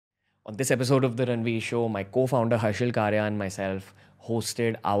On this episode of The Ranveer Show, my co-founder Hashil Karia and myself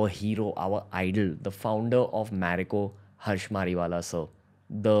hosted our hero, our idol, the founder of Marico, Harsh Mariwala, sir.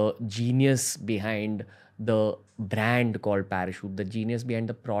 The genius behind the brand called Parachute, the genius behind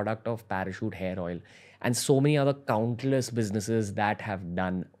the product of Parachute hair oil, and so many other countless businesses that have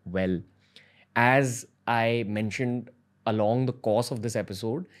done well. As I mentioned along the course of this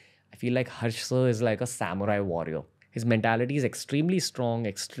episode, I feel like Harsh sir is like a samurai warrior. His mentality is extremely strong,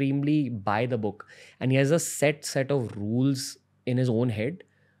 extremely by the book, and he has a set of rules in his own head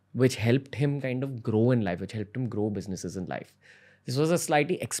which helped him kind of grow in life, which helped him grow businesses in life. This was a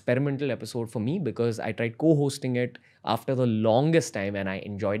slightly experimental episode for me because I tried co-hosting it after the longest time and I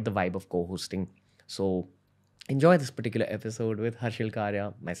enjoyed the vibe of co-hosting. So enjoy this particular episode with Harshil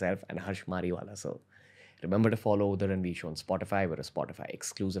Karia, myself, and Harsh Mariwala. So remember to follow The Ranveer Show on Spotify. We're a Spotify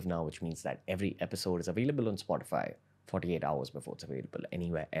exclusive now, which means that every episode is available on Spotify 48 hours before it's available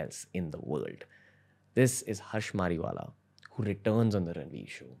anywhere else in the world. This is Harsh Mariwala, who returns on The Ranveer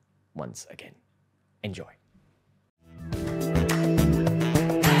Show once again. Enjoy.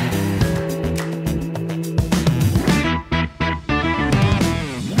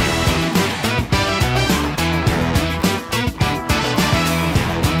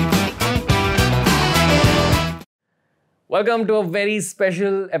 Welcome to a very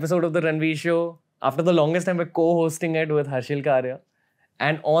special episode of The Ranveer Show. After the longest time, we're co-hosting it with Harshil Karia.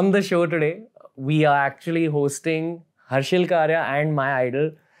 And on the show today, we are actually hosting Harshil Karia and my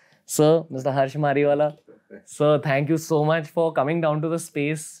idol, Sir, Mr. Harsh Mariwala. Sir, thank you so much for coming down to the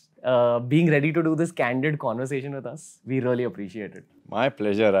space, being ready to do this candid conversation with us. We really appreciate it. My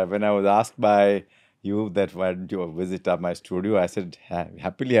pleasure. When I was asked by you that why don't you visit my studio, I said,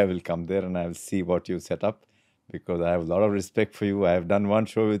 happily I will come there and I will see what you set up, because I have a lot of respect for you. I have done one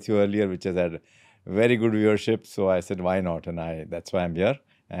show with you earlier, which has had very good viewership. So I said, why not? And that's why I'm here.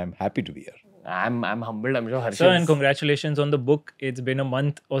 I'm happy to be here. I'm humbled. I'm sure Harshil. Sir, and congratulations on the book. It's been a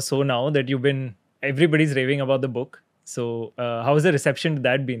month or so now that everybody's raving about the book. So how has the reception to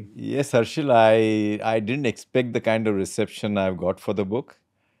that been? Yes, Harshil, I didn't expect the kind of reception I've got for the book.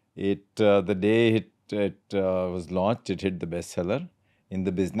 The day it was launched, it hit the bestseller in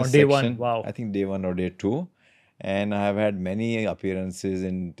the business On day section. 1, wow. I think day 1 or day 2. And I have had many appearances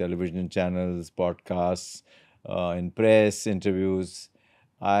in television channels, podcasts, in press, interviews.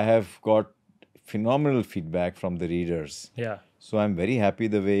 I have got phenomenal feedback from the readers. Yeah. So I'm very happy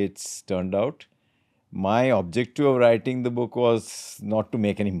the way it's turned out. My objective of writing the book was not to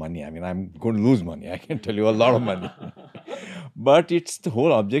make any money. I mean, I'm going to lose money. I can tell you a lot of money. But the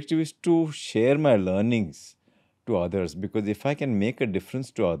whole objective is to share my learnings to others, because if I can make a difference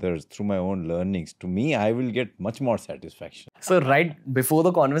to others through my own learnings, to me, I will get much more satisfaction. So right before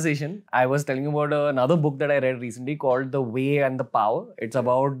the conversation, I was telling you about another book that I read recently called The Way and the Power. It's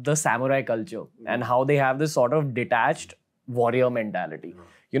about the samurai culture and how they have this sort of detached warrior mentality.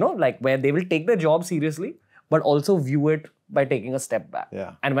 You know, like where they will take their job seriously, but also view it by taking a step back.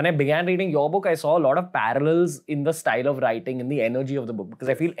 Yeah. And when I began reading your book, I saw a lot of parallels in the style of writing, in the energy of the book, because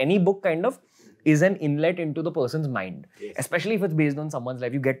I feel any book kind of is an inlet into the person's mind, especially if it's based on someone's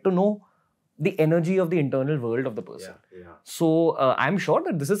life. You get to know the energy of the internal world of the person. So I'm sure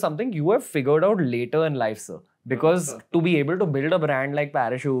that this is something you have figured out later in life, sir. Because to be able to build a brand like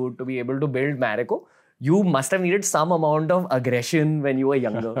Parachute, to be able to build Marico, you must have needed some amount of aggression when you were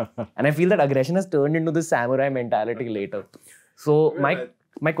younger. And I feel that aggression has turned into this samurai mentality later. So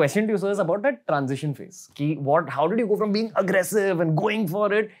my question to you, sir, is about that transition phase. How did you go from being aggressive and going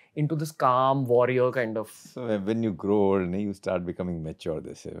for it into this calm warrior kind of? So when you grow old, you start becoming mature.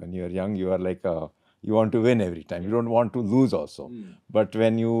 They say when you are young, you are like you want to win every time. You don't want to lose also. But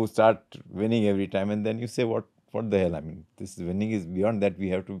when you start winning every time, and then you say, what the hell? I mean, this winning is beyond that. We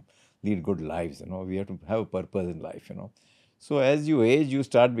have to lead good lives. We have to have a purpose in life. So as you age, you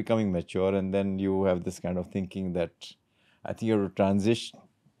start becoming mature, and then you have this kind of thinking that I think your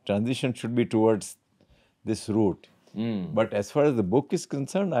transition should be towards this route. But as far as the book is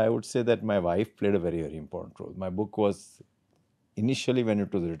concerned, I would say that my wife played a very, very important role. My book was, initially when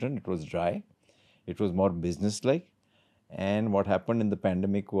it was written, it was dry. It was more business-like. And what happened in the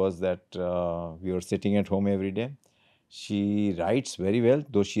pandemic was that we were sitting at home every day. She writes very well,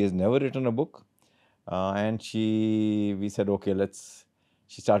 though she has never written a book. And we said, okay,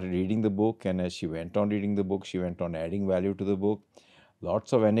 she started reading the book. And as she went on reading the book, she went on adding value to the book.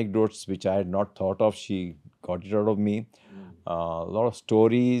 Lots of anecdotes which I had not thought of, she got it out of me. A lot of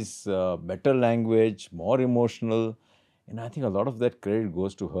stories, better language, more emotional. And I think a lot of that credit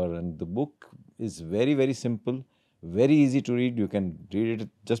goes to her. And the book is very, very simple, very easy to read. You can read it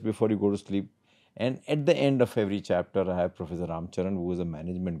just before you go to sleep. And at the end of every chapter, I have Professor Ramcharan, who is a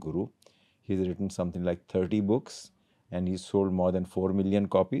management guru. He's written something like 30 books and he's sold more than 4 million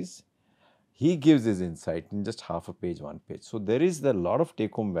copies. He gives his insight in just half a page, one page. So there is a lot of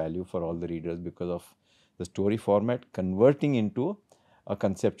take-home value for all the readers because of the story format converting into a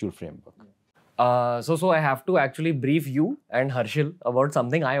conceptual framework. So I have to actually brief you and Harshil about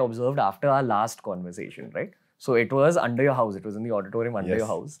something I observed after our last conversation, right? So it was under your house. It was in the auditorium under your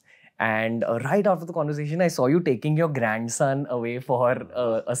house. And right after the conversation, I saw you taking your grandson away for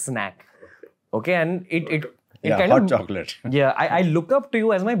a snack. Okay, and it kind hot of, chocolate. Yeah, I look up to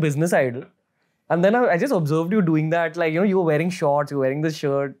you as my business idol. And then I just observed you doing that. Like, you were wearing shorts, you were wearing this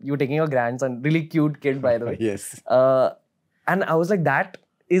shirt, you were taking your grandson. Really cute kid, by the way. Yes. And I was like, that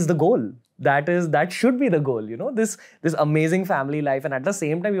is the goal. That should be the goal, this amazing family life. And at the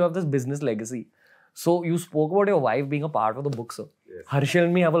same time, you have this business legacy. So you spoke about your wife being a part of the book, sir. Yes. Harshil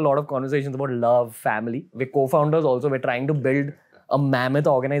and me have a lot of conversations about love, family. We're co-founders also. We're trying to build a mammoth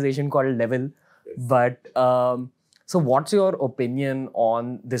organization called Level. Yes. But so what's your opinion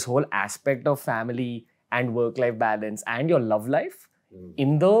on this whole aspect of family and work-life balance and your love life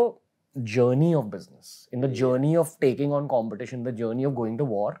in the journey of business, in the journey of taking on competition, the journey of going to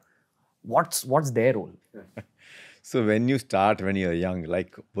war? What's their role? So when you're young,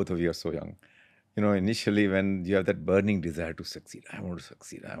 like both of you are so young, initially when you have that burning desire to succeed, I want to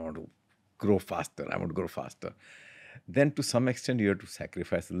succeed, I want to grow faster, then to some extent you have to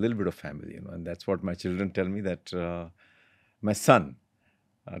sacrifice a little bit of family, and that's what my children tell me, that my son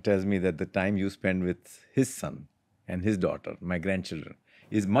tells me that the time you spend with his son and his daughter, my grandchildren,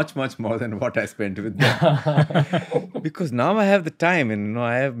 is much, much more than what I spent with them. Because now I have the time, and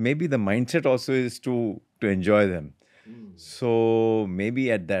I have, maybe the mindset also is to enjoy them. So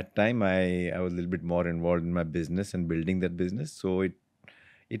maybe at that time I was a little bit more involved in my business and building that business. So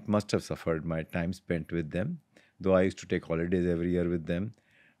it must have suffered my time spent with them, though I used to take holidays every year with them.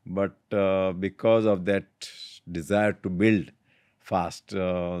 But because of that desire to build fast,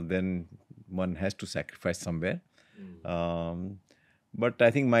 then one has to sacrifice somewhere. But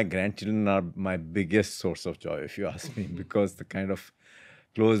I think my grandchildren are my biggest source of joy, if you ask me, because the kind of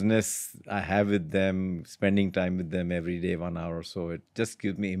closeness I have with them, spending time with them every day, 1 hour or so, it just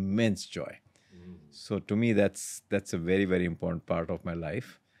gives me immense joy. So to me, that's a very, very important part of my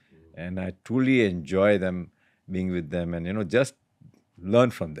life. And I truly enjoy them, being with them, and, just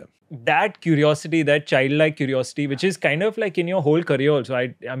learn from them. That curiosity, that childlike curiosity, which is kind of like in your whole career also.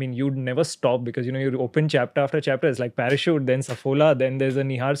 I mean, you'd never stop because, you open chapter after chapter. It's like Parachute, then Saffola, then there's a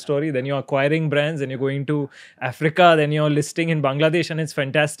Nihar story, then you're acquiring brands, then you're going to Africa, then you're listing in Bangladesh, and it's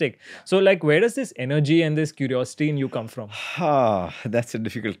fantastic. So, like, where does this energy and this curiosity in you come from? That's a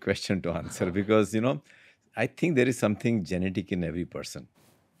difficult question to answer because, I think there is something genetic in every person.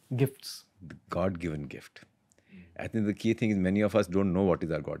 Gifts. The God-given gift. I think the key thing is many of us don't know what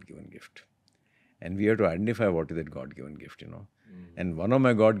is our God-given gift. And we have to identify what is that God-given gift, And one of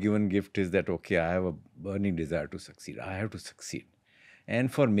my God-given gift is that, okay, I have a burning desire to succeed. I have to succeed.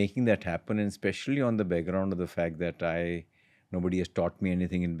 And for making that happen, and especially on the background of the fact that nobody has taught me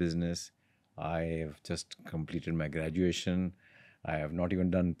anything in business. I have just completed my graduation. I have not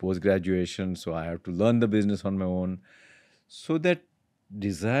even done post-graduation. So I have to learn the business on my own. So that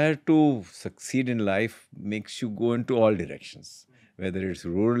desire to succeed in life makes you go into all directions, whether it's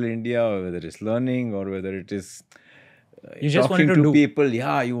rural India or whether it's learning or whether it is you just talking wanted to people.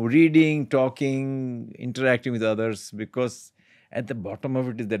 Yeah, you reading, talking, interacting with others, because at the bottom of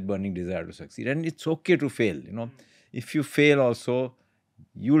it is that burning desire to succeed. And it's okay to fail. If you fail also,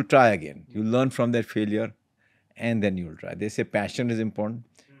 you'll try again. You learn from that failure and then you'll try. They say passion is important.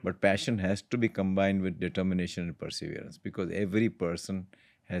 But passion has to be combined with determination and perseverance, because every person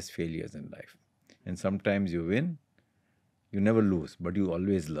has failures in life. And sometimes you win, you never lose, but you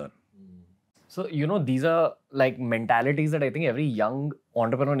always learn. So, these are like mentalities that I think every young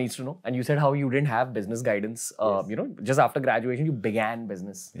entrepreneur needs to know. And you said how you didn't have business guidance. Just after graduation, you began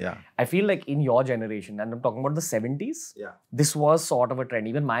business. Yeah. I feel like in your generation, and I'm talking about the 70s, this was sort of a trend.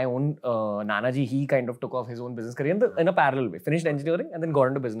 Even my own Nanaji, he kind of took off his own business career in a parallel way. Finished engineering and then got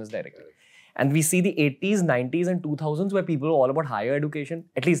into business directly. And we see the 80s, 90s and 2000s where people are all about higher education.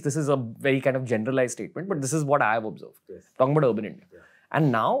 At least this is a very kind of generalized statement, but this is what I have observed. Talking about urban India. And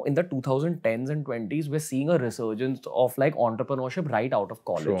now in the 2010s and 20s, we're seeing a resurgence of like entrepreneurship right out of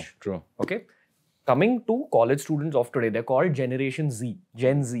college. True. Okay. Coming to college students of today, they're called Generation Z,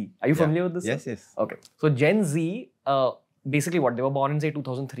 Gen Z. Are you familiar with this? Yes. Okay. So Gen Z, basically what? They were born in say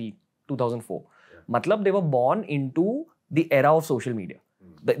 2003, 2004. Matlab, they were born into the era of social media,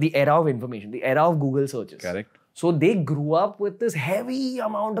 the era of information, the era of Google searches. Correct. So they grew up with this heavy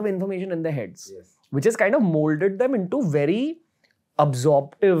amount of information in their heads, which has kind of molded them into very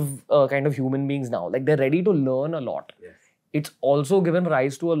absorptive kind of human beings now. Like they're ready to learn a lot. It's also given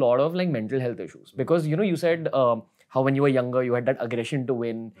rise to a lot of like mental health issues because you said how when you were younger you had that aggression to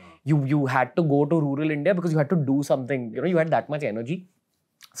win. You had to go to rural India because you had to do something. You had that much energy.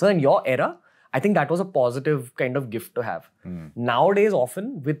 So in your era, I think that was a positive kind of gift to have. Nowadays,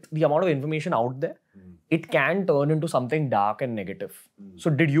 often with the amount of information out there, it can turn into something dark and negative. So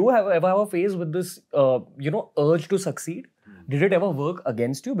did you ever have a phase with this, urge to succeed? Did it ever work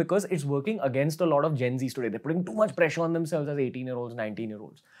against you? Because it's working against a lot of Gen Zs today. They're putting too much pressure on themselves as 18-year-olds,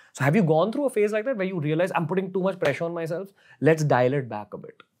 19-year-olds. So have you gone through a phase like that where you realize I'm putting too much pressure on myself? Let's dial it back a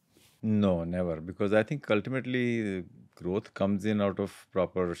bit. No, never. Because I think ultimately growth comes in out of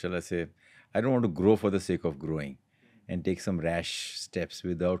proper, shall I say, I don't want to grow for the sake of growing and take some rash steps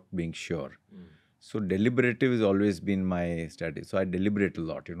without being sure. So deliberative has always been my strategy. So I deliberate a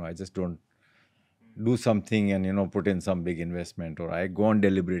lot, I just don't do something and, put in some big investment, or I go on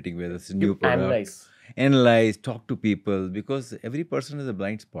deliberating whether it's a new product. Analyze, talk to people, because every person is a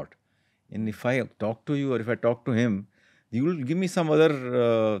blind spot. And if I talk to you or if I talk to him, you will give me some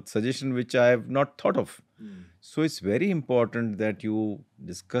other suggestion which I have not thought of. So it's very important that you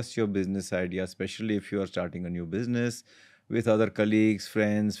discuss your business idea, especially if you are starting a new business with other colleagues,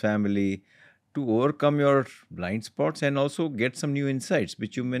 friends, family, to overcome your blind spots and also get some new insights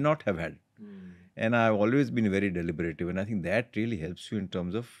which you may not have had. And I've always been very deliberative, and I think that really helps you in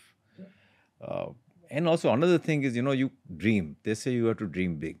terms of... and also another thing is, you dream. They say you have to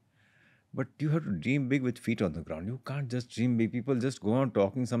dream big. But you have to dream big with feet on the ground. You can't just dream big. People just go on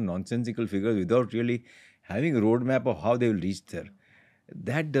talking some nonsensical figures without really having a roadmap of how they will reach there.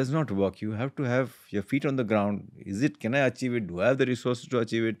 That does not work. You have to have your feet on the ground. Can I achieve it? Do I have the resources to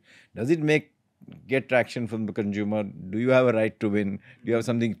achieve it? Does it get traction from the consumer? Do you have a right to win? Do you have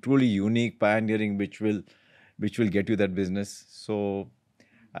something truly unique, pioneering, which will get you that business? So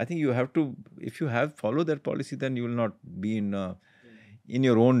I think you have to, if you follow that policy, then you will not be in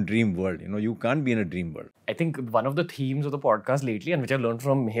your own dream world. You can't be in a dream world. I think one of the themes of the podcast lately, and which I learned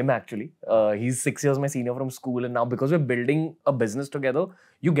from him actually, he's 6 years my senior from school, and now because we're building a business together,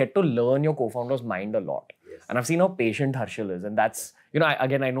 you get to learn your co-founder's mind a lot. And I've seen how patient Harshil is, and that's,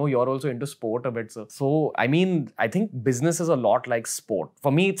 I know you're also into sport a bit, sir. So, I think business is a lot like sport.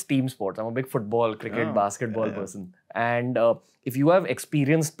 For me, it's team sports. I'm a big football, cricket, basketball person. And if you have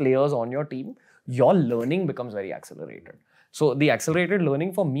experienced players on your team, your learning becomes very accelerated. So the accelerated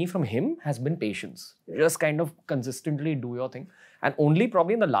learning for me from him has been patience. Just kind of consistently do your thing. And only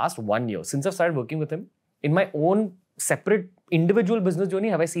probably in the last 1 year, since I've started working with him, in my own separate individual business journey,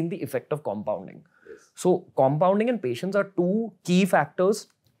 have I seen the effect of compounding. So compounding and patience are two key factors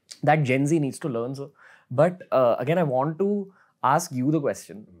that Gen Z needs to learn, sir. But again, I want to ask you the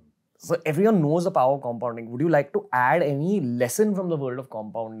question. So everyone knows the power of compounding. Would you like to add any lesson from the world of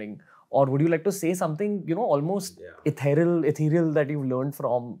compounding? Or would you like to say something, almost ethereal that you've learned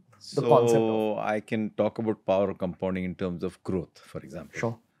from the concept of? So I can talk about power of compounding in terms of growth, for example.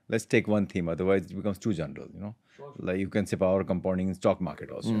 Sure. Let's take one theme, otherwise it becomes too general, Sure. Like you can say power of compounding in stock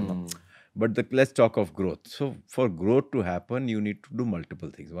market also. But let's talk of growth. So for growth to happen, you need to do multiple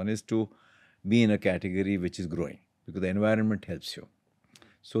things. One is to be in a category which is growing, because the environment helps you.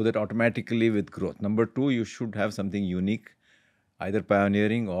 So that automatically with growth. Number two, you should have something unique, either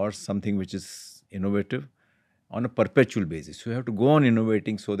pioneering or something which is innovative on a perpetual basis. So you have to go on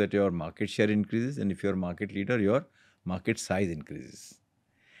innovating so that your market share increases, and if you're a market leader, your market size increases.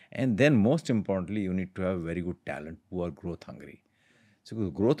 And then most importantly, you need to have very good talent who are growth hungry. So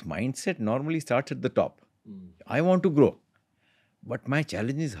the growth mindset normally starts at the top. I want to grow. But my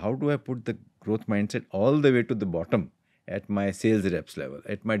challenge is, how do I put the growth mindset all the way to the bottom at my sales reps level,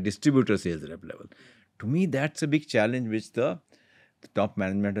 at my distributor sales rep level? To me, that's a big challenge which the top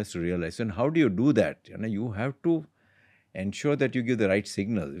management has to realize. And how do you do that? You have to ensure that you give the right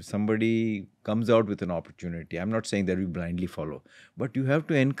signal. If somebody comes out with an opportunity, I'm not saying that we blindly follow, but you have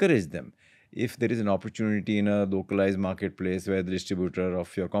to encourage them. If there is an opportunity in a localized marketplace where the distributor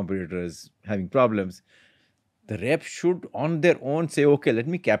of your competitor is having problems, the rep should on their own say, okay, let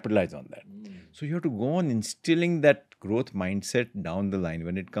me capitalize on that. So you have to go on instilling that growth mindset down the line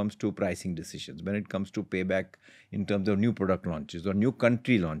when it comes to pricing decisions, when it comes to payback in terms of new product launches or new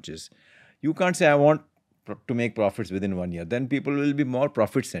country launches. You can't say, I want to make profits within 1 year. Then people will be more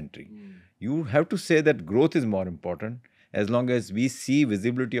profit-centric. You have to say that growth is more important, as long as we see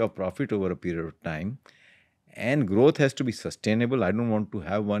visibility of profit over a period of time. And growth has to be sustainable. I don't want to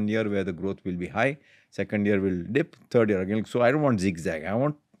have 1 year where the growth will be high, second year will dip, third year again. So I don't want zigzag. I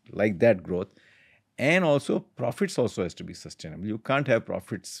want like that growth. And also profits also has to be sustainable. You can't have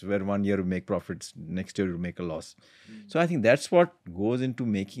profits where 1 year you make profits, next year you make a loss. So I think that's what goes into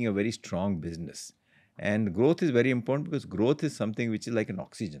making a very strong business. And growth is very important because growth is something which is like an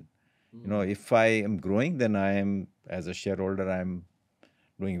oxygen. If I am growing, then I am, as a shareholder, I'm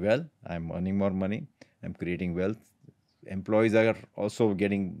doing well, I'm earning more money, I'm creating wealth. Employees are also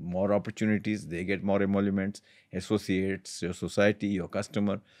getting more opportunities, they get more emoluments, associates, your society, your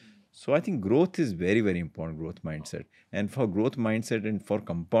customer. So I think growth is very, very important, growth mindset. And for growth mindset and for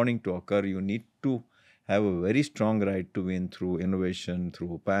compounding to occur, you need to have a very strong right to win through innovation,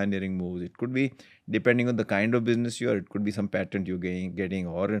 through pioneering moves. It could be, depending on the kind of business you are, it could be some patent you're getting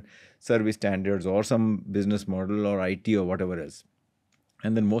or service standards or some business model or IT or whatever else.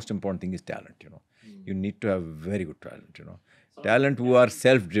 And then most important thing is talent, You need to have very good talent, Talent who are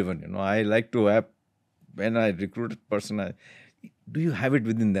self-driven, I like to have, when I recruit a person, do you have it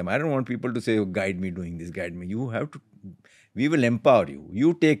within them? I don't want people to say, oh, guide me doing this, guide me. You have to, we will empower you.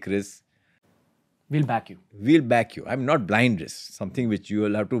 You take risks. We'll back you. We'll back you. I'm not blind risk, something which you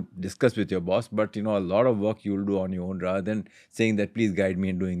will have to discuss with your boss, but a lot of work you will do on your own rather than saying that, please guide me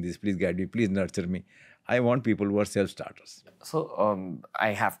in doing this, please guide me, please nurture me. I want people who are self-starters. So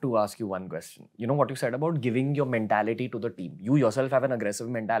I have to ask you one question. You know what you said about giving your mentality to the team. You yourself have an aggressive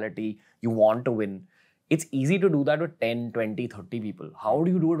mentality. You want to win. It's easy to do that with 10, 20, 30 people. How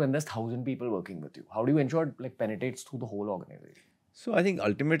do you do it when there's 1,000 people working with you? How do you ensure it penetrates through the whole organization? So I think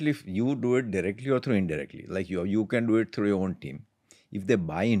ultimately, if you do it directly or through indirectly, like you can do it through your own team. If they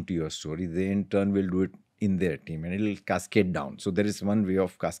buy into your story, they in turn will do it in their team and it'll cascade down. So there is one way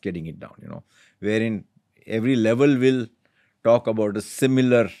of cascading it down, wherein every level will talk about a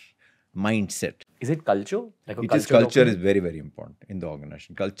similar mindset. Is it culture? Culture is very, very important in the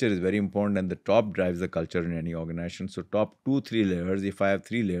organization. Culture is very important and the top drives the culture in any organization. So top 2-3 layers, if I have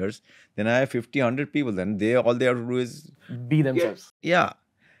 3 layers, then I have 50, 100 people. Then all they have to do is be themselves. Yeah.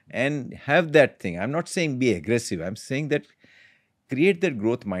 And have that thing. I'm not saying be aggressive. I'm saying that create that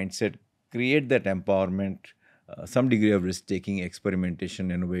growth mindset, create that empowerment, some degree of risk-taking, experimentation,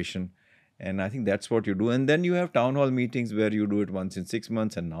 innovation. And I think that's what you do. And then you have town hall meetings where you do it once in 6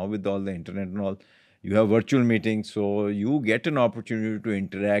 months. And now with all the internet and all, you have virtual meetings. So you get an opportunity to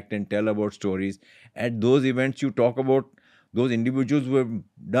interact and tell about stories. At those events, you talk about those individuals who have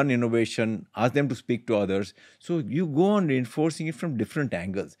done innovation, ask them to speak to others. So you go on reinforcing it from different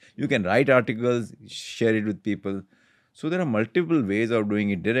angles. You can write articles, share it with people. So there are multiple ways of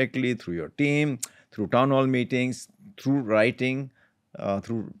doing it directly through your team, through town hall meetings, through writing,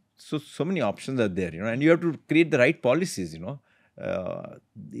 through... So many options are there, and you have to create the right policies,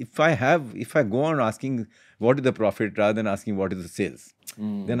 If I go on asking what is the profit rather than asking what is the sales,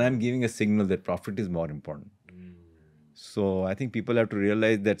 then I'm giving a signal that profit is more important. So I think people have to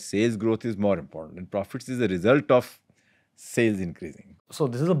realize that sales growth is more important and profits is a result of sales increasing. So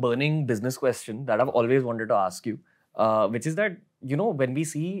this is a burning business question that I've always wanted to ask you, which is that, when we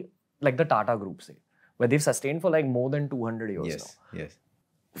see like the Tata Group, say, where they've sustained for like more than 200 years now. Yes.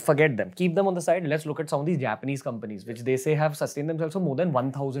 Forget them. Keep them on the side. Let's look at some of these Japanese companies, which they say have sustained themselves for more than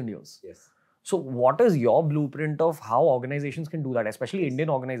 1,000 years. Yes. So what is your blueprint of how organizations can do that, especially Indian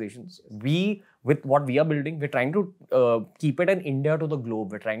organizations? We, with what we are building, we're trying to keep it in India to the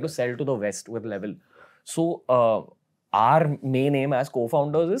globe. We're trying to sell to the West with level. So our main aim as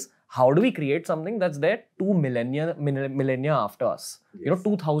co-founders is how do we create something that's there 2 millennia after us? Yes.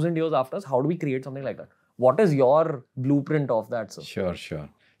 2,000 years after us, how do we create something like that? What is your blueprint of that, sir? Sure.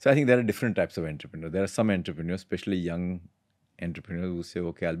 So I think there are different types of entrepreneurs. There are some entrepreneurs, especially young entrepreneurs who say,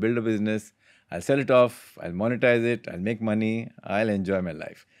 okay, I'll build a business, I'll sell it off, I'll monetize it, I'll make money, I'll enjoy my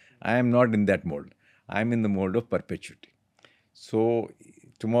life. I am not in that mold. I'm in the mold of perpetuity. So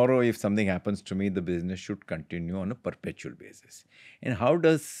tomorrow, if something happens to me, the business should continue on a perpetual basis. And how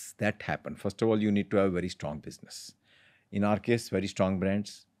does that happen? First of all, you need to have a very strong business. In our case, very strong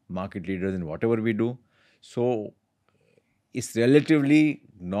brands, market leaders in whatever we do. So it's relatively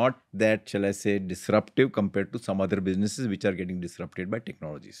not that, shall I say, disruptive compared to some other businesses which are getting disrupted by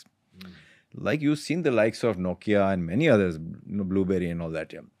technologies. Like you've seen the likes of Nokia and many others, Blueberry and all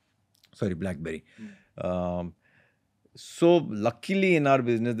that. BlackBerry. So luckily in our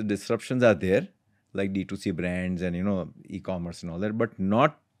business, the disruptions are there, like D2C brands and, e-commerce and all that, but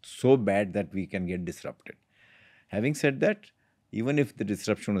not so bad that we can get disrupted. Having said that, even if the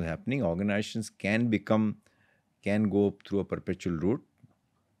disruption is happening, organizations can go through a perpetual route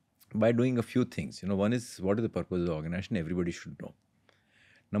by doing a few things. One is, what is the purpose of the organization? Everybody should know.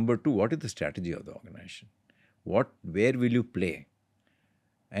 Number 2, what is the strategy of the organization? Where will you play?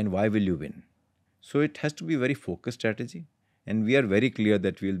 And why will you win? So it has to be a very focused strategy. And we are very clear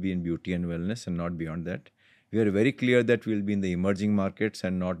that we will be in beauty and wellness and not beyond that. We are very clear that we will be in the emerging markets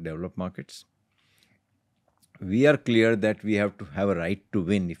and not developed markets. We are clear that we have to have a right to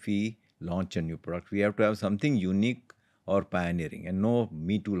win if we launch a new product. We have to have something unique or pioneering and no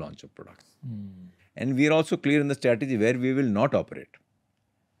Me Too launch of products. And we are also clear in the strategy where we will not operate.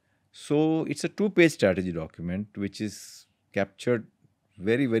 So it's a 2-page strategy document which is captured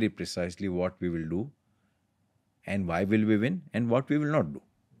very, very precisely what we will do and why will we win and what we will not do.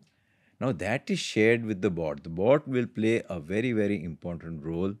 Now that is shared with the board. The board will play a very, very important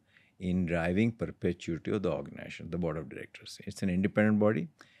role in driving perpetuity of the organization, the board of directors. It's an independent body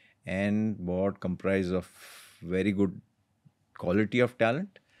and board comprised of very good quality of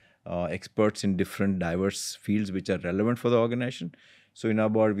talent, experts in different diverse fields which are relevant for the organization. So in our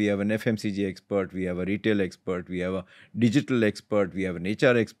board, we have an FMCG expert, we have a retail expert, we have a digital expert, we have an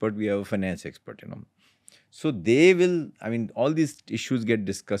HR expert, we have a finance expert, So they will, all these issues get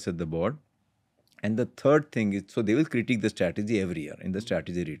discussed at the board. And the third thing is, so they will critique the strategy every year in the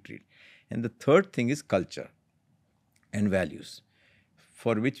strategy retreat. And the third thing is culture and values,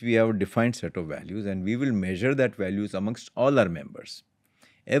 for which we have a defined set of values and we will measure that values amongst all our members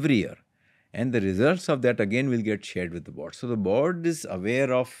every year. And the results of that again will get shared with the board. So the board is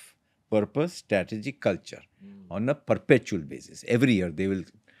aware of purpose, strategy, culture on a perpetual basis. Every year they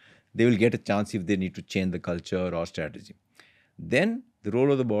will get a chance if they need to change the culture or strategy. Then the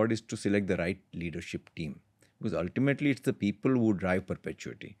role of the board is to select the right leadership team, because ultimately it's the people who drive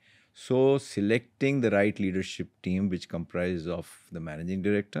perpetuity. So selecting the right leadership team, which comprises of the managing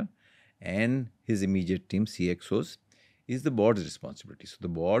director and his immediate team, CXOs, is the board's responsibility. So the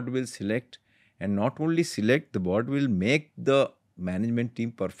board will select, and not only select, the board will make the management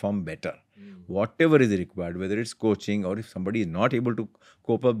team perform better. Whatever is required, whether it's coaching or if somebody is not able to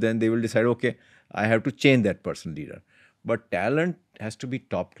cope up, then they will decide, okay, I have to change that person leader. But talent has to be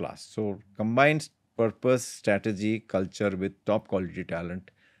top class. So combines purpose, strategy, culture with top quality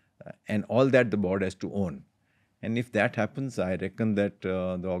talent, and all that the board has to own. And if that happens, I reckon that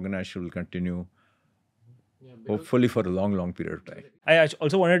the organization will continue, hopefully for a long, long period of time. I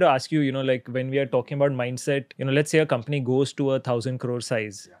also wanted to ask you, like when we are talking about mindset, let's say a company goes to 1,000 crore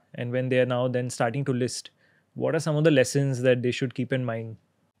size, and when they are now then starting to list, what are some of the lessons that they should keep in mind?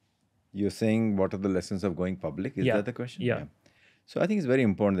 You're saying what are the lessons of going public? Is that the question? Yeah. So I think it's very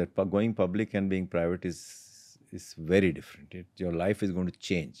important that going public and being private is very different. Your life is going to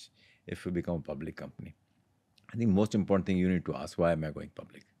change if you become a public company. I think most important thing you need to ask, why am I going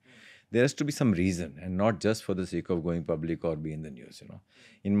public? There has to be some reason, and not just for the sake of going public or be in the news.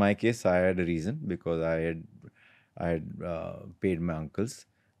 In my case, I had a reason because I had paid my uncles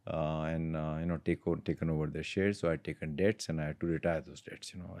and taken over their shares. So I had taken debts and I had to retire those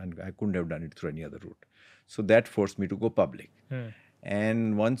debts. And I couldn't have done it through any other route. So that forced me to go public.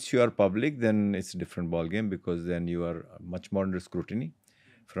 And once you are public, then it's a different ballgame, because then you are much more under scrutiny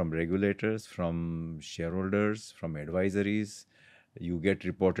from regulators, from shareholders, from advisories. You get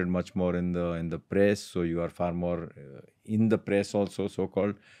reported much more in the press, so you are far more in the press also,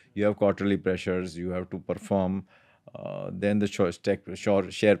 so-called. You have quarterly pressures, you have to perform. Then the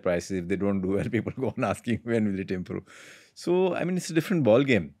share prices, if they don't do well, people go on asking when will it improve. So, it's a different ball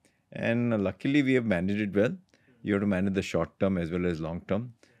game. And luckily, we have managed it well. You have to manage the short term as well as long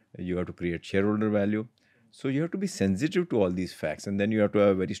term. You have to create shareholder value. So, you have to be sensitive to all these facts. And then you have to have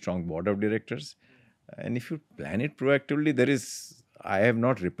a very strong board of directors. And if you plan it proactively, I have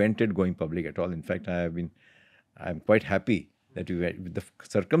not repented going public at all. In fact, I'm quite happy that the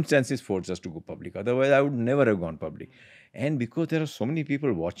circumstances forced us to go public. Otherwise, I would never have gone public. And because there are so many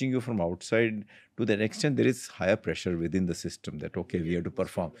people watching you from outside, to that extent, there is higher pressure within the system that, okay, we have to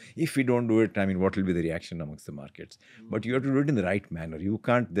perform. If we don't do it, what will be the reaction amongst the markets? But you have to do it in the right manner. You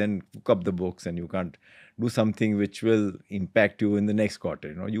can't then cook up the books and you can't do something which will impact you in the next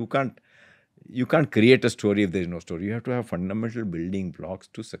quarter. You can't create a story if there is no story. You have to have fundamental building blocks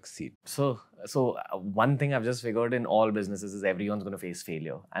to succeed. So one thing I've just figured in all businesses is everyone's going to face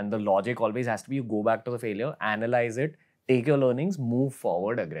failure. And the logic always has to be, you go back to the failure, analyze it, take your learnings, move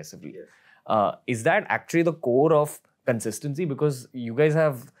forward aggressively. Is that actually the core of consistency? Because you guys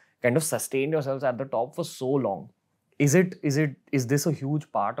have kind of sustained yourselves at the top for so long. Is this a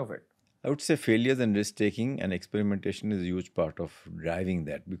huge part of it? I would say failures and risk-taking and experimentation is a huge part of driving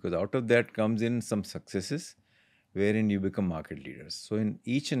that, because out of that comes in some successes wherein you become market leaders. So in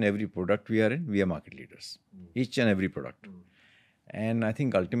each and every product we are in, we are market leaders. Each and every product. And I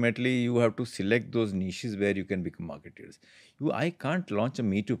think ultimately you have to select those niches where you can become market leaders. I can't launch a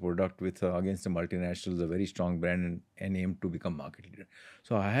Me Too product with against a multinational, a very strong brand, and aim to become market leader.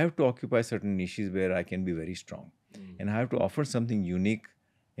 So I have to occupy certain niches where I can be very strong. And I have to offer something unique,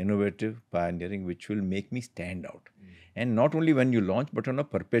 innovative, pioneering, which will make me stand out. And not only when you launch, but on a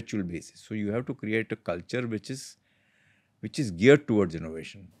perpetual basis. So you have to create a culture which is geared towards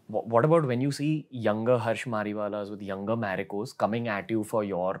innovation. What about when you see younger Harsh Mariwalas with younger Maricos coming at you for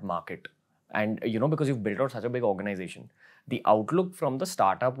your market? And because you've built out such a big organization, the outlook from the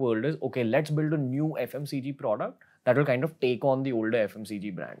startup world is, okay, let's build a new FMCG product that will kind of take on the older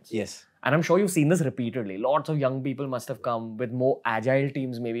FMCG brands. Yes. And I'm sure you've seen this repeatedly. Lots of young people must have come with more agile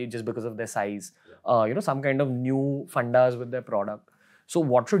teams, maybe just because of their size, some kind of new fundas with their product. So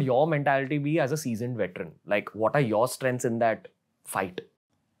what should your mentality be as a seasoned veteran? Like, what are your strengths in that fight?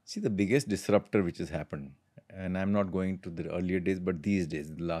 See, the biggest disruptor which has happened, and I'm not going to the earlier days, but these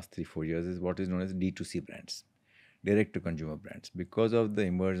days, the last 3-4 years, is what is known as D2C brands, direct-to-consumer brands. Because of the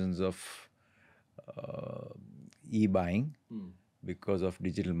emergence of e-buying, because of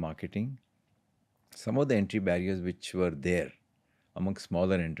digital marketing, some of the entry barriers which were there among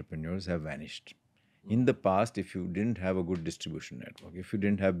smaller entrepreneurs have vanished. In the past, if you didn't have a good distribution network, if you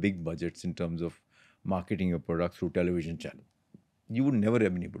didn't have big budgets in terms of marketing your product through television channel, you would never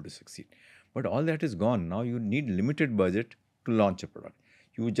have been able to succeed. But all that is gone. Now you need limited budget to launch a product.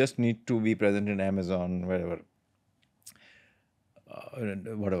 You just need to be present in Amazon, whatever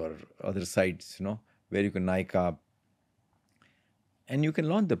other sites, where you can Nykaa, and you can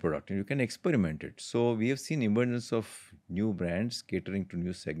launch the product and you can experiment it. So we have seen emergence of new brands catering to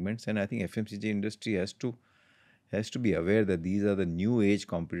new segments, and I think FMCG industry has to be aware that these are the new age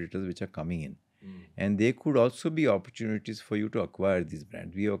competitors which are coming in. And they could also be opportunities for you to acquire these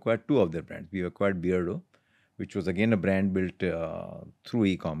brands. We acquired 2 of their brands. We acquired Beardo, which was again a brand built through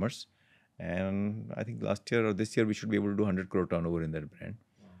e-commerce. And I think last year or this year, we should be able to do 100 crore turnover in that brand.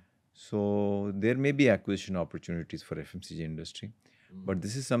 So there may be acquisition opportunities for FMCG industry. But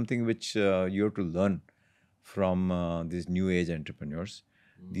this is something which you have to learn from these new age entrepreneurs,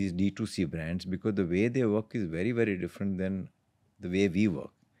 these D2C brands, because the way they work is very, very different than the way we work.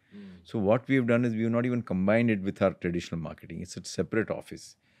 So what we have done is we have not even combined it with our traditional marketing. It's a separate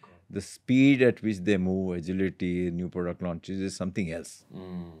office. The speed at which they move, agility, new product launches is something else.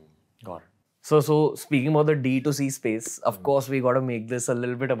 Got it. So speaking about the D2C space, of course, we got to make this a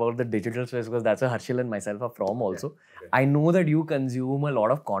little bit about the digital space, because that's where Harshil and myself are from also. I know that you consume a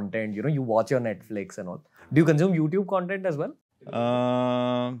lot of content, you watch your Netflix and all. Do you consume YouTube content as well?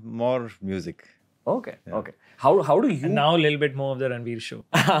 More music. Okay, okay. How do you... And now a little bit more of the Ranveer Show.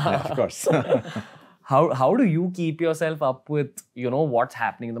 Yeah, of course. How do you keep yourself up with, what's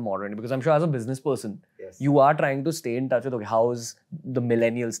happening in the modern? Because I'm sure as a business person, you are trying to stay in touch with, okay, how's the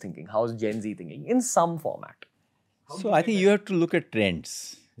millennials thinking? How's Gen Z thinking? In some format. So I think you have to look at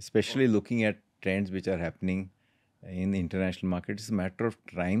trends, especially looking at trends which are happening in the international market. It's a matter of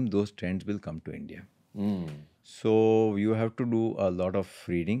time those trends will come to India. So you have to do a lot of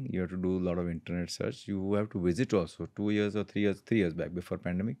reading. You have to do a lot of internet search. You have to visit also. 2 years or 3 years back before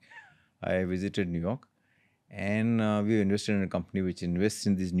pandemic, I visited New York, and we invested in a company which invests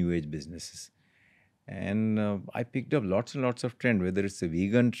in these new age businesses. And I picked up lots and lots of trend, whether it's a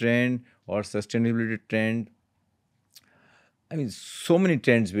vegan trend or sustainability trend. I mean, so many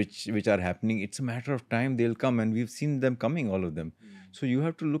trends which are happening. It's a matter of time they'll come, and we've seen them coming, all of them. So you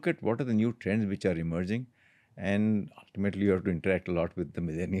have to look at what are the new trends which are emerging, and ultimately you have to interact a lot with the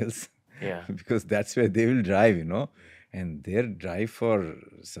millennials. Yeah. Because that's where they will drive, and their drive for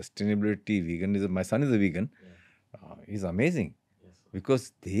sustainability, veganism. My son is a vegan. He's amazing.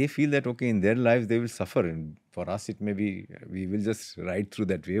 Because they feel that, okay, in their lives they will suffer, and for us it may be, we will just ride through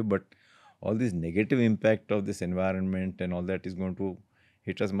that wave, but all this negative impact of this environment and all that is going to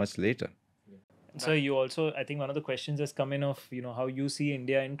hit us much later. So you also, I think one of the questions has come in of, how you see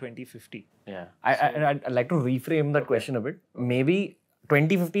India in 2050. Yeah. I'd like to reframe that question a bit. Maybe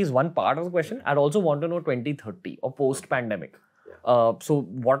 2050 is one part of the question. I'd also want to know 2030 or post-pandemic. So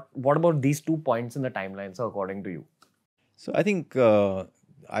what about these 2 points in the timeline, so according to you? So I think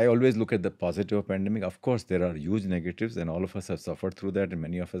I always look at the positive of pandemic. Of course, there are huge negatives, and all of us have suffered through that, and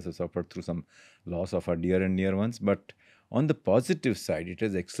many of us have suffered through some loss of our dear and near ones. But on the positive side, it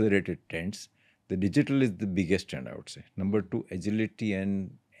has accelerated trends. The digital is the biggest trend, I would say. Number 2, agility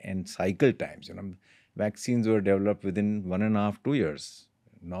and cycle times. Vaccines were developed within 1.5 to 2 years.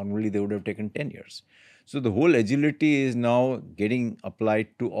 Normally, they would have taken 10 years. So the whole agility is now getting applied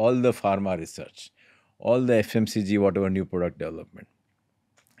to all the pharma research, all the FMCG, whatever new product development.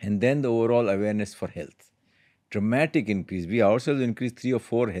 And then the overall awareness for health. Dramatic increase. We ourselves increased 3 or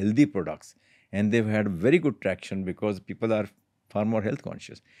 4 healthy products, and they've had very good traction because people are far more health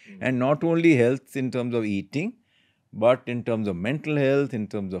conscious. And not only health in terms of eating, But in terms of mental health, in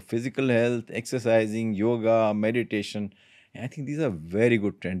terms of physical health, exercising, yoga, meditation, I think these are very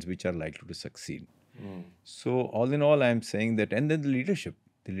good trends which are likely to succeed. So all in all, I'm saying that, and then the leadership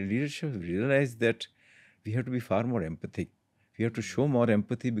realized that we have to be far more empathic. We have to show more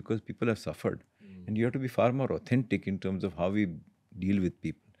empathy because people have suffered. And you have to be far more authentic in terms of how we deal with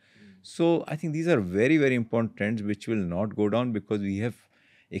people. So I think these are very, very important trends which will not go down because we have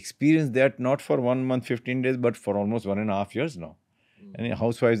experienced that not for 1 month, 15 days, but for almost 1.5 years now. And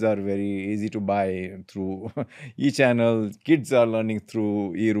housewives are very easy to buy through e-channel. Kids are learning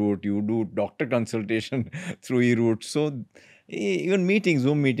through e-route. You do doctor consultation through e-route. So even meetings,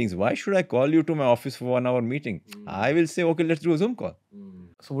 Zoom meetings. Why should I call you to my office for 1 hour meeting? I will say, okay, let's do a Zoom call.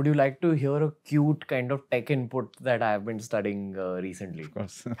 So would you like to hear a cute kind of tech input that I have been studying recently? Of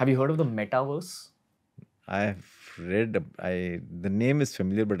course. Have you heard of the metaverse? I've read, the name is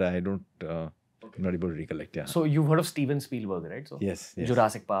familiar, but I don't, I'm not able to recollect. Yeah. So you've heard of Steven Spielberg, right? So Yes.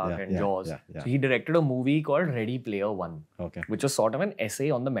 Jurassic Park Yeah, and yeah, Jaws. yeah. So he directed a movie called Ready Player One, Okay. which was sort of an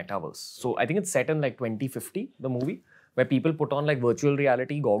essay on the metaverse. So I think it's set in like 2050, the movie, where people put on like virtual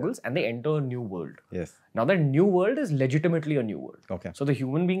reality goggles and they enter a new world. Yes. Now that new world is legitimately a new world. Okay. So the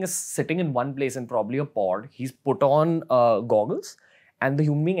human being is sitting in one place in probably a pod. He's put on goggles and the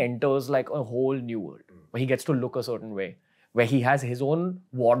human being enters like a whole new world where he gets to look a certain way, where he has his own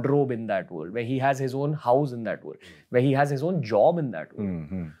wardrobe in that world, where he has his own house in that world, where he has his own job in that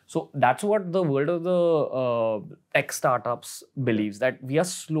world. So that's what the world of the tech startups believes, that we are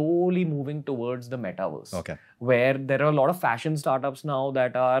slowly moving towards the metaverse. Okay. Where there are a lot of fashion startups now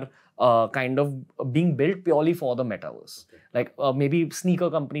that are kind of being built purely for the metaverse. Like maybe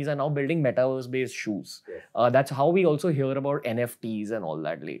sneaker companies are now building metaverse-based shoes. That's how we also hear about NFTs and all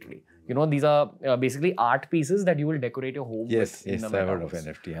that lately. You know, these are basically art pieces that you will decorate your home with in the I've heard of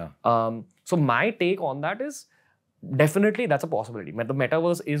metaverse. NFT. Yeah. So my take on that is definitely that's a possibility. The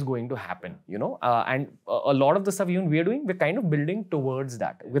metaverse is going to happen, you know, and a lot of the stuff even we're doing, we're kind of building towards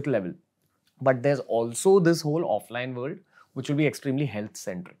that with level. But there's also this whole offline world, which will be extremely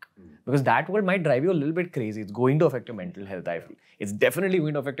health-centric. Because that world might drive you a little bit crazy. It's going to affect your mental health, I feel. It's definitely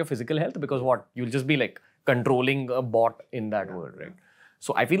going to affect your physical health because what? You'll just be like controlling a bot in that world, right?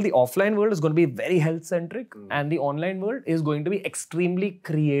 So I feel the offline world is going to be very health-centric and the online world is going to be extremely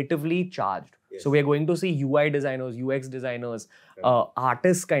creatively charged. So we're going to see UI designers, UX designers,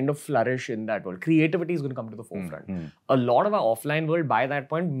 artists kind of flourish in that world. Creativity is going to come to the forefront. A lot of our offline world by that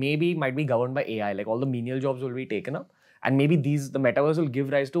point might be governed by AI. Like all the menial jobs will be taken up. And maybe the metaverse will give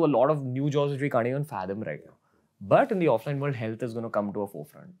rise to a lot of new jobs which we can't even fathom right now. But in the offline world, health is going to come to a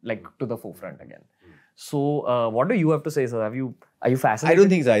forefront, like to the forefront again. So what do you have to say, sir? Are you fascinated? I don't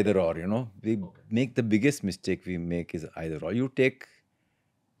think it's either or, you know. We make the biggest mistake we make is either or.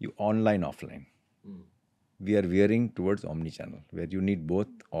 You online, offline. We are veering towards omni-channel, where you need both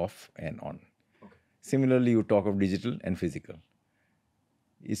off and on. Okay. Similarly, you talk of digital and physical.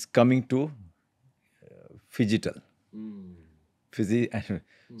 It's coming to phygital.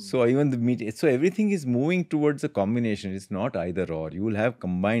 So even so everything is moving towards a combination. It's not either or. You will have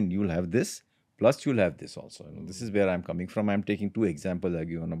combined. You will have this, plus you will have this also. You know, this is where I'm coming from. I'm taking two examples I've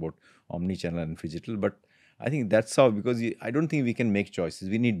given about omni-channel and phygital, but I think that's how, because I don't think we can make choices.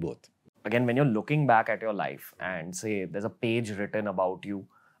 We need both. Again, when you're looking back at your life and say there's a page written about you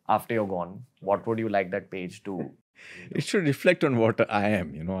after you're gone, what would you like that page to? It should reflect on what I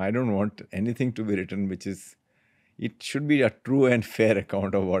am. You know, I don't want anything to be written which is. It should be a true and fair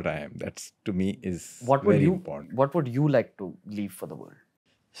account of what I am. That's, to me, is very important. What would you like to leave for the world?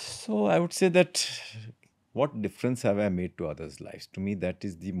 So I would say that what difference have I made to others' lives? To me, that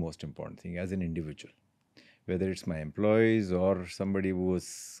is the most important thing as an individual. Whether it's my employees or somebody who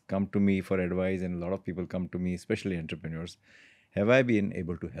has come to me for advice, and a lot of people come to me, especially entrepreneurs, have I been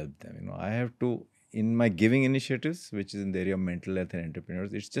able to help them? You know, I have to, in my giving initiatives, which is in the area of mental health and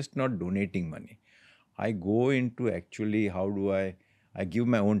entrepreneurs, it's just not donating money. I go into actually how do I give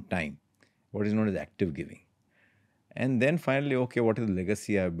my own time, what is known as active giving. And then finally, okay, what is the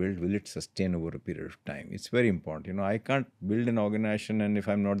legacy I have built? Will it sustain over a period of time? It's very important. You know, I can't build an organization and if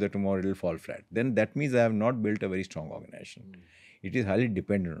I'm not there tomorrow, it will fall flat. Then that means I have not built a very strong organization. It is highly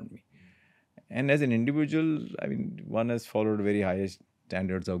dependent on me. And as an individual, I mean, one has followed very high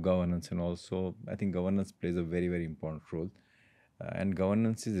standards of governance, and also I think governance plays a very, very important role. And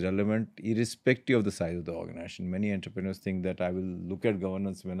governance is relevant irrespective of the size of the organization. Many entrepreneurs think that I will look at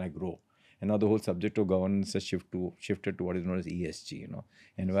governance when I grow. And now the whole subject of governance has shifted to what is known as ESG, you know,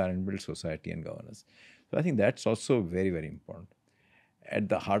 environmental, society and governance. So I think that's also very, very important. At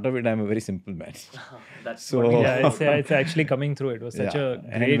the heart of it, I'm a very simple man. It's actually coming through. It was such a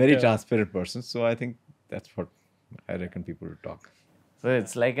great... And very transparent person. So I think that's what I reckon people will talk. So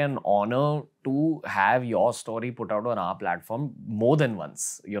it's like an honor to have your story put out on our platform more than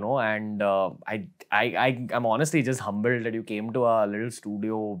once, and I'm honestly just humbled that you came to our little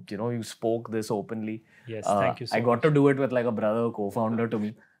studio, you spoke this openly. Yes, thank you so I got much. to do it with like a brother, co-founder to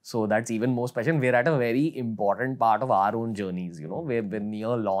me. So that's even more special. We're at a very important part of our own journeys, we're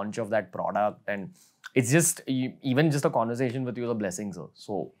near launch of that product, and it's just, even just a conversation with you is a blessing, sir.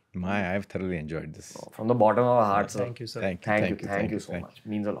 So I've thoroughly enjoyed this. from the bottom of our hearts, sir. Thank you, sir. Thank you so thank much.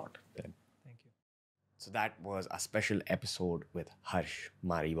 Means a lot. Thank you. So that was a special episode with Harsh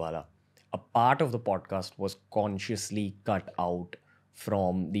Mariwala. A part of the podcast was consciously cut out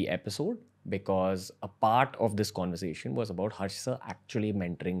from the episode because a part of this conversation was about Harsh sir actually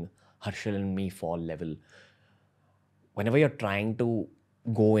mentoring Harshil and me for level. Whenever you're trying to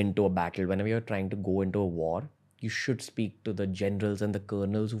go into a battle, whenever you're trying to go into a war, you should speak to the generals and the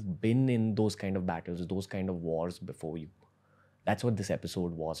colonels who've been in those kind of battles, those kind of wars before you. That's what this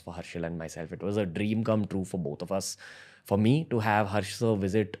episode was for Harshil and myself. It was a dream come true for both of us. For me to have Harsh sir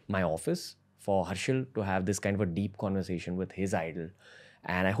visit my office, for Harshil to have this kind of a deep conversation with his idol.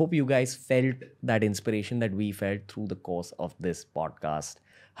 And I hope you guys felt that inspiration that we felt through the course of this podcast.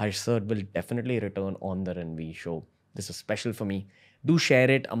 Harsh sir will definitely return on the Ranveer Show. This is special for me. Do share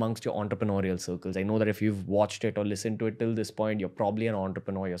it amongst your entrepreneurial circles. I know that if you've watched it or listened to it till this point, you're probably an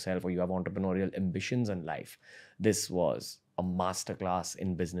entrepreneur yourself or you have entrepreneurial ambitions in life. This was a masterclass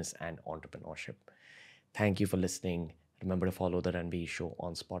in business and entrepreneurship. Thank you for listening. Remember to follow the Ranveer Show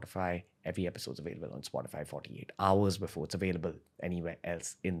on Spotify. Every episode's available on Spotify 48 hours before it's available anywhere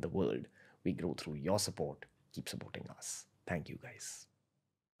else in the world. We grow through your support. Keep supporting us. Thank you, guys.